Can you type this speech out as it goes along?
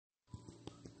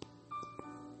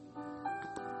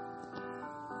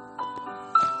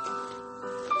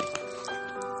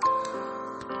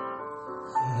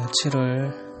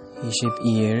7월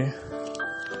 22일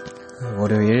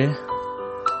월요일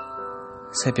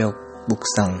새벽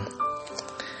묵상.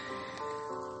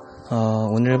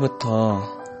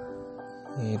 오늘부터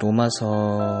이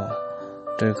로마서를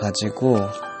가지고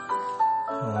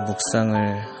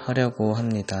묵상을 하려고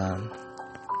합니다.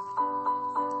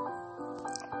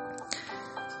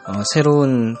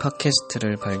 새로운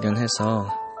팟캐스트를 발견해서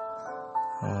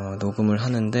녹음을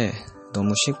하는데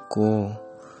너무 쉽고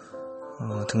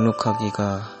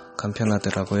등록하기가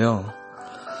간편하더라고요.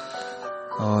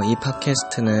 이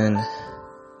팟캐스트는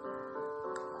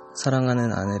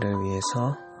사랑하는 아내를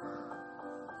위해서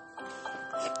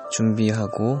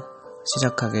준비하고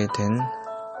시작하게 된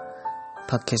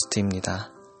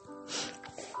팟캐스트입니다.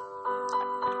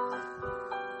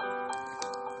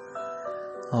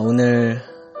 오늘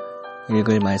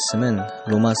읽을 말씀은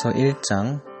로마서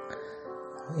 1장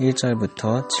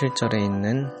 1절부터 7절에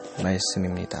있는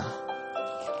말씀입니다.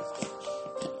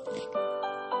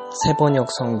 세번역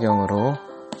성경으로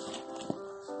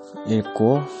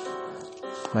읽고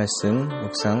말씀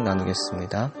묵상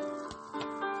나누겠습니다.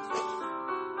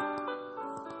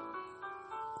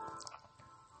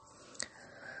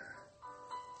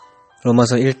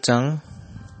 로마서 1장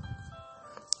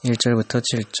 1절부터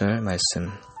 7절 말씀.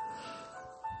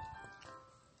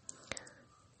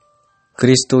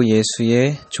 그리스도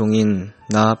예수의 종인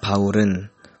나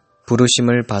바울은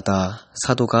부르심을 받아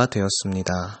사도가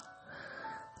되었습니다.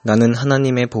 나는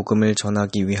하나님의 복음을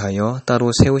전하기 위하여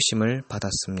따로 세우심을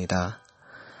받았습니다.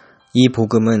 이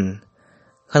복음은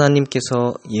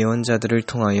하나님께서 예언자들을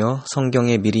통하여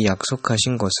성경에 미리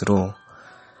약속하신 것으로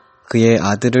그의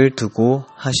아들을 두고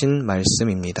하신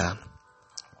말씀입니다.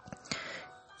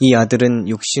 이 아들은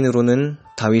육신으로는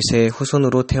다윗의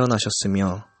후손으로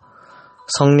태어나셨으며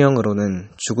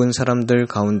성령으로는 죽은 사람들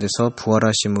가운데서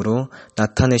부활하심으로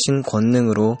나타내신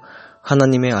권능으로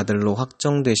하나님의 아들로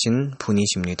확정되신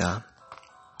분이십니다.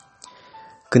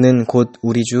 그는 곧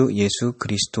우리 주 예수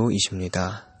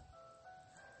그리스도이십니다.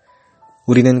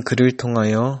 우리는 그를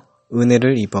통하여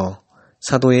은혜를 입어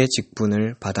사도의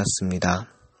직분을 받았습니다.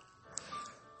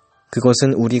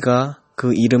 그것은 우리가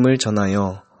그 이름을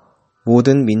전하여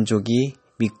모든 민족이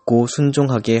믿고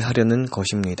순종하게 하려는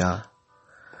것입니다.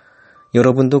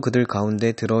 여러분도 그들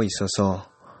가운데 들어 있어서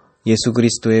예수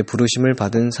그리스도의 부르심을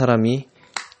받은 사람이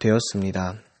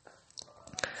되었습니다.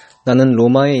 나는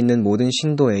로마에 있는 모든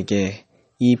신도에게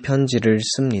이 편지를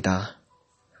씁니다.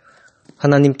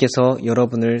 하나님께서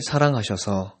여러분을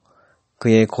사랑하셔서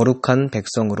그의 거룩한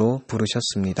백성으로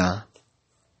부르셨습니다.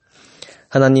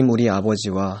 하나님 우리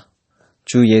아버지와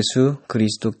주 예수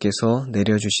그리스도께서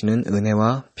내려주시는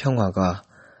은혜와 평화가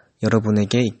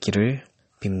여러분에게 있기를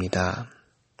빕니다.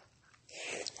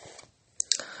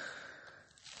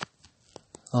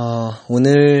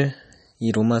 오늘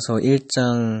이 로마서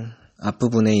 1장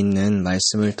앞부분에 있는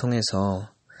말씀을 통해서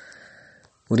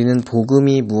우리는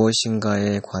복음이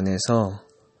무엇인가에 관해서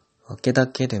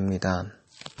깨닫게 됩니다.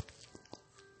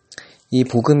 이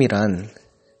복음이란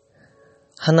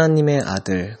하나님의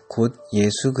아들, 곧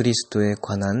예수 그리스도에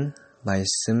관한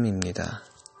말씀입니다.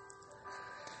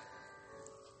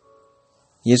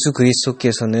 예수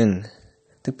그리스도께서는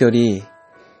특별히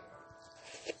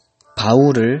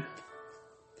바울을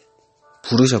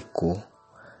부르셨고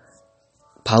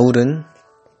바울은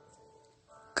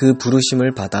그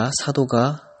부르심을 받아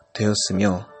사도가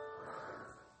되었으며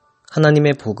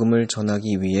하나님의 복음을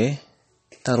전하기 위해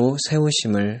따로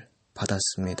세우심을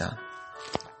받았습니다.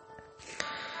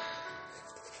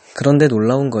 그런데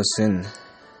놀라운 것은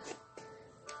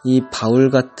이 바울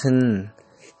같은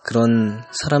그런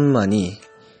사람만이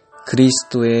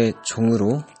그리스도의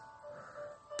종으로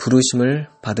부르심을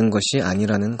받은 것이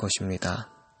아니라는 것입니다.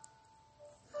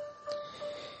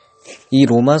 이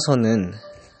로마서는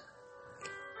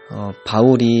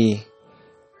바울이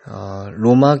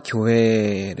로마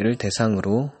교회를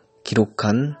대상으로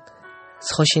기록한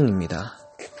서신입니다.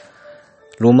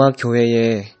 로마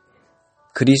교회의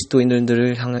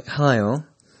그리스도인들을 향하여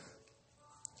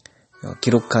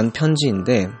기록한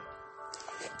편지인데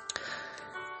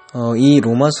이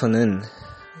로마서는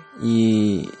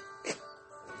이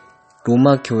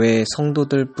로마 교회의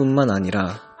성도들 뿐만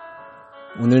아니라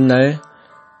오늘날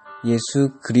예수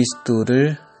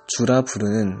그리스도를 주라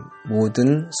부르는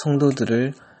모든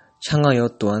성도들을 향하여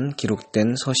또한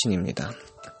기록된 서신입니다.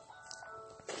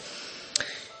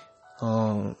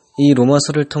 이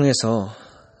로마서를 통해서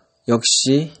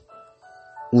역시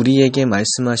우리에게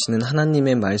말씀하시는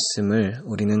하나님의 말씀을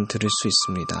우리는 들을 수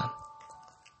있습니다.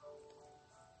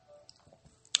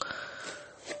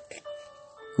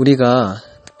 우리가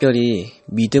특별히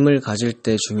믿음을 가질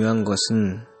때 중요한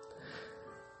것은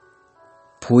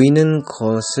보이는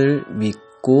것을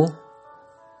믿고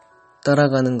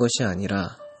따라가는 것이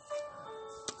아니라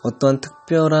어떠한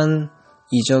특별한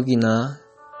이적이나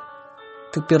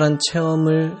특별한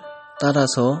체험을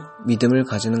따라서 믿음을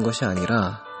가지는 것이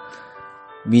아니라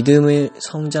믿음의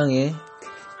성장의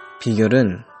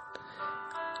비결은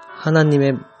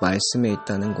하나님의 말씀에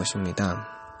있다는 것입니다.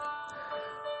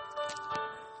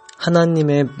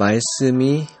 하나님의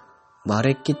말씀이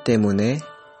말했기 때문에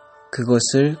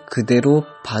그것을 그대로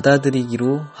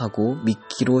받아들이기로 하고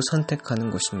믿기로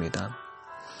선택하는 것입니다.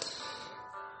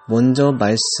 먼저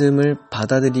말씀을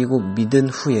받아들이고 믿은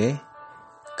후에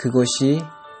그것이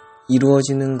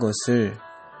이루어지는 것을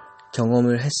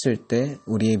경험을 했을 때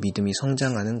우리의 믿음이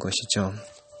성장하는 것이죠.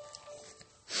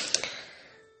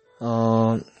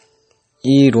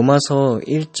 이 로마서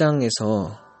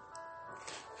 1장에서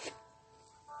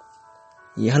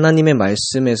이 하나님의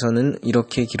말씀에서는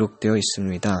이렇게 기록되어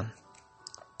있습니다.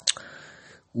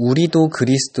 우리도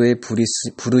그리스도의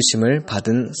부르심을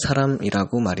받은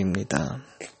사람이라고 말입니다.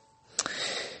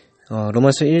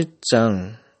 로마서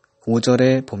 1장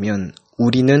 5절에 보면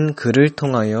우리는 그를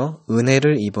통하여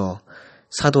은혜를 입어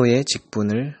사도의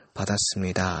직분을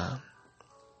받았습니다.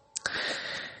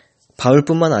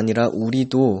 바울뿐만 아니라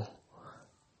우리도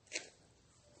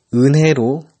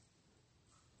은혜로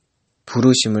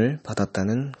부르심을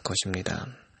받았다는 것입니다.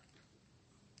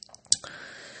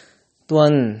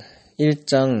 또한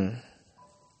 1장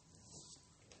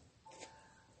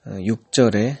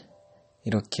 6절에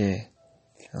이렇게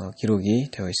기록이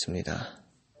되어 있습니다.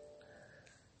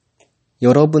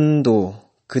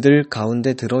 여러분도 그들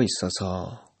가운데 들어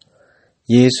있어서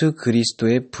예수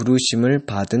그리스도의 부르심을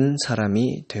받은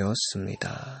사람이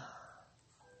되었습니다.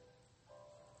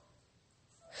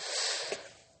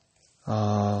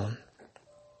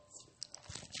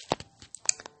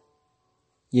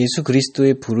 예수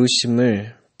그리스도의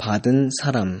부르심을 받은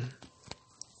사람,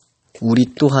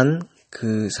 우리 또한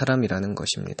그 사람이라는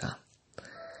것입니다.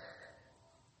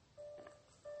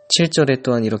 7절에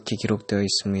또한 이렇게 기록되어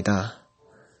있습니다.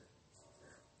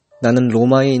 나는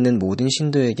로마에 있는 모든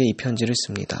신도에게 이 편지를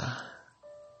씁니다.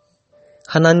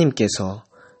 하나님께서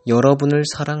여러분을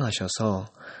사랑하셔서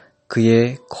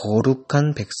그의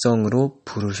거룩한 백성으로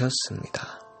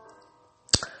부르셨습니다.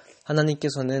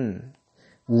 하나님께서는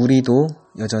우리도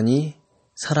여전히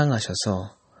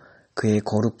사랑하셔서 그의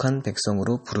거룩한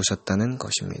백성으로 부르셨다는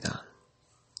것입니다.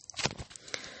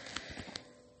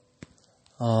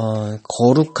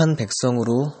 거룩한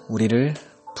백성으로 우리를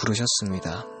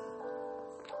부르셨습니다.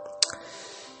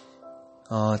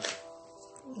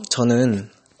 저는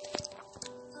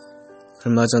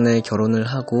얼마 전에 결혼을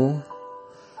하고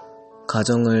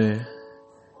가정을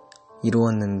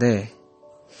이루었는데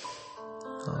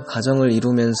가정을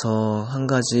이루면서 한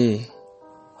가지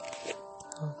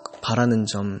바라는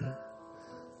점,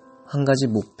 한 가지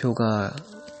목표가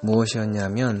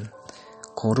무엇이었냐면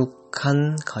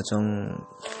거룩한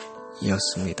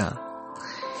가정이었습니다.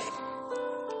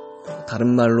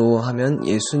 다른 말로 하면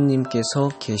예수님께서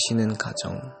계시는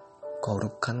가정,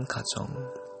 거룩한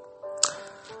가정.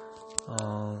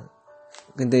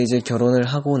 근데 이제 결혼을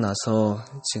하고 나서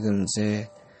지금 이제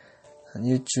한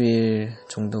일주일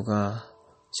정도가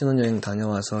신혼여행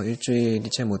다녀와서 일주일이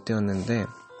채 못 되었는데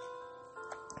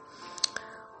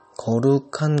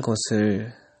거룩한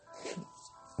것을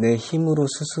내 힘으로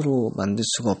스스로 만들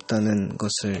수가 없다는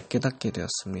것을 깨닫게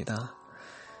되었습니다.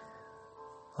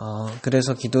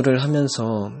 그래서 기도를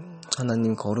하면서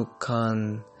하나님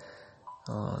거룩한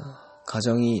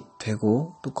가정이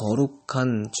되고 또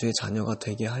거룩한 주의 자녀가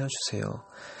되게 하여 주세요.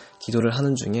 기도를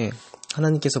하는 중에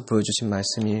하나님께서 보여주신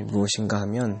말씀이 무엇인가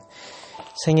하면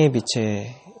생의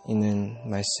빛에 있는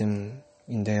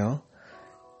말씀인데요.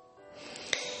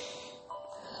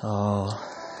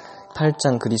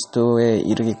 8장 그리스도에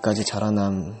이르기까지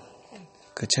자라남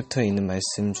그 챕터에 있는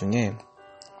말씀 중에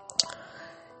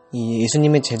이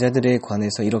예수님의 제자들에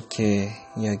관해서 이렇게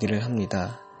이야기를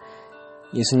합니다.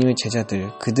 예수님의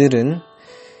제자들, 그들은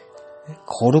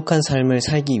거룩한 삶을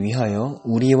살기 위하여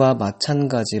우리와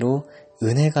마찬가지로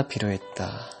은혜가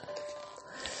필요했다.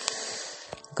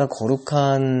 그러니까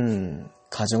거룩한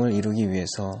가정을 이루기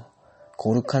위해서,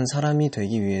 거룩한 사람이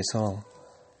되기 위해서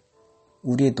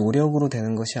우리의 노력으로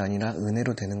되는 것이 아니라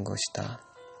은혜로 되는 것이다.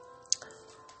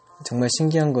 정말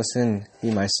신기한 것은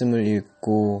이 말씀을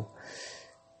읽고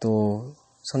또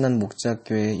선한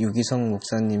목자교회 유기성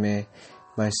목사님의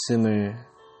말씀을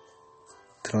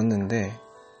들었는데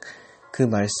그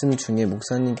말씀 중에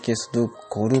목사님께서도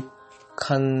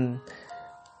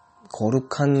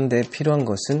거룩한 데 필요한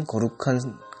것은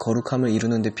거룩함을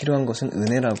이루는 데 필요한 것은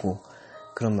은혜라고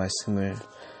그런 말씀을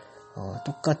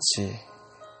똑같이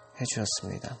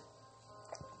해주셨습니다.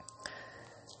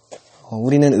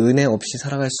 우리는 은혜 없이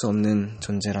살아갈 수 없는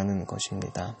존재라는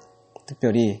것입니다.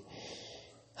 특별히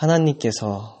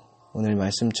하나님께서 오늘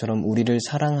말씀처럼 우리를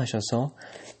사랑하셔서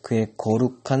그의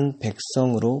거룩한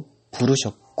백성으로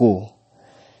부르셨고,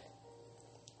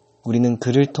 우리는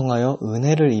그를 통하여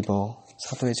은혜를 입어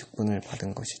사도의 직분을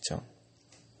받은 것이죠.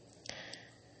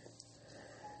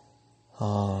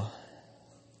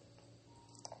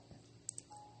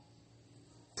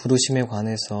 부르심에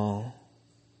관해서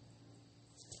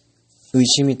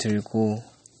의심이 들고,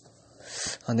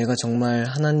 내가 정말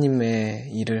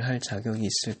하나님의 일을 할 자격이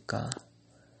있을까?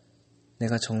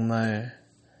 내가 정말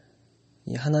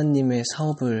이 하나님의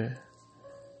사업을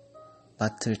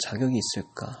맡을 자격이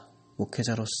있을까?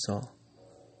 목회자로서,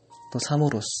 또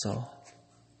사모로서,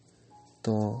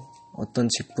 또 어떤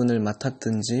직분을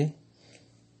맡았든지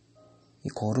이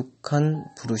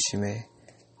거룩한 부르심에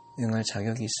응할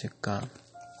자격이 있을까?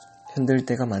 흔들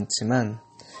때가 많지만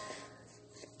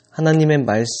하나님의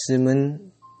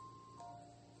말씀은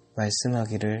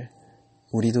말씀하기를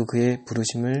우리도 그의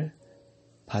부르심을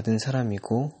받은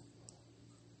사람이고,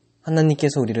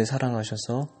 하나님께서 우리를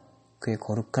사랑하셔서 그의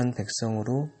거룩한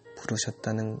백성으로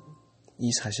부르셨다는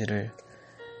이 사실을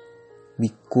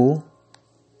믿고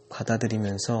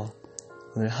받아들이면서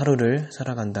오늘 하루를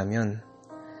살아간다면,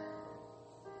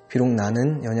 비록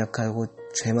나는 연약하고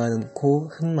죄 많고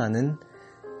흠 많은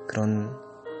그런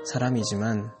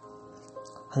사람이지만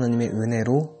하나님의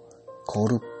은혜로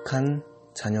거룩한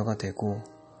자녀가 되고,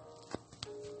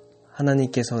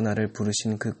 하나님께서 나를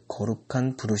부르신 그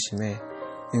거룩한 부르심에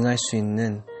응할 수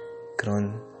있는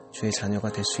그런 주의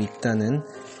자녀가 될 수 있다는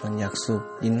그런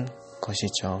약속인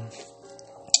것이죠.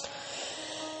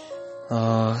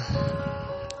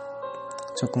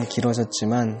 조금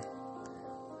길어졌지만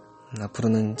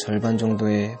앞으로는 절반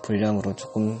정도의 분량으로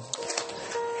조금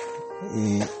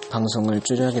이 방송을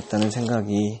줄여야겠다는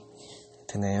생각이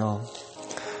드네요.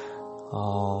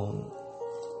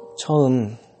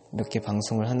 처음 이렇게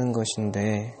방송을 하는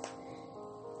것인데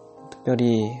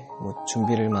특별히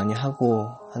준비를 많이 하고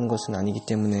한 것은 아니기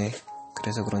때문에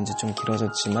그래서 그런지 좀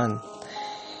길어졌지만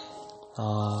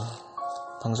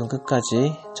방송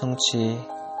끝까지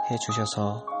청취해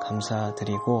주셔서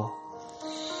감사드리고,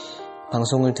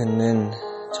 방송을 듣는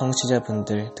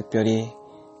청취자분들, 특별히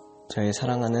저의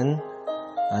사랑하는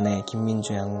아내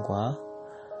김민주 양과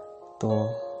또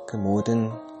그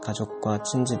모든 가족과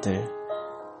친지들,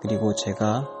 그리고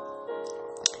제가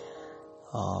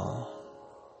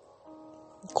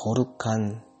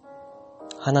거룩한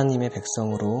하나님의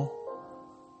백성으로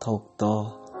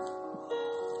더욱더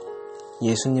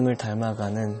예수님을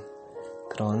닮아가는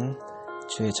그런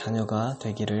주의 자녀가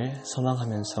되기를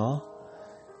소망하면서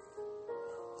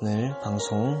오늘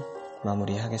방송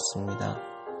마무리하겠습니다.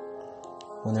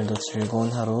 오늘도 즐거운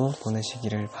하루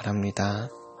보내시기를 바랍니다.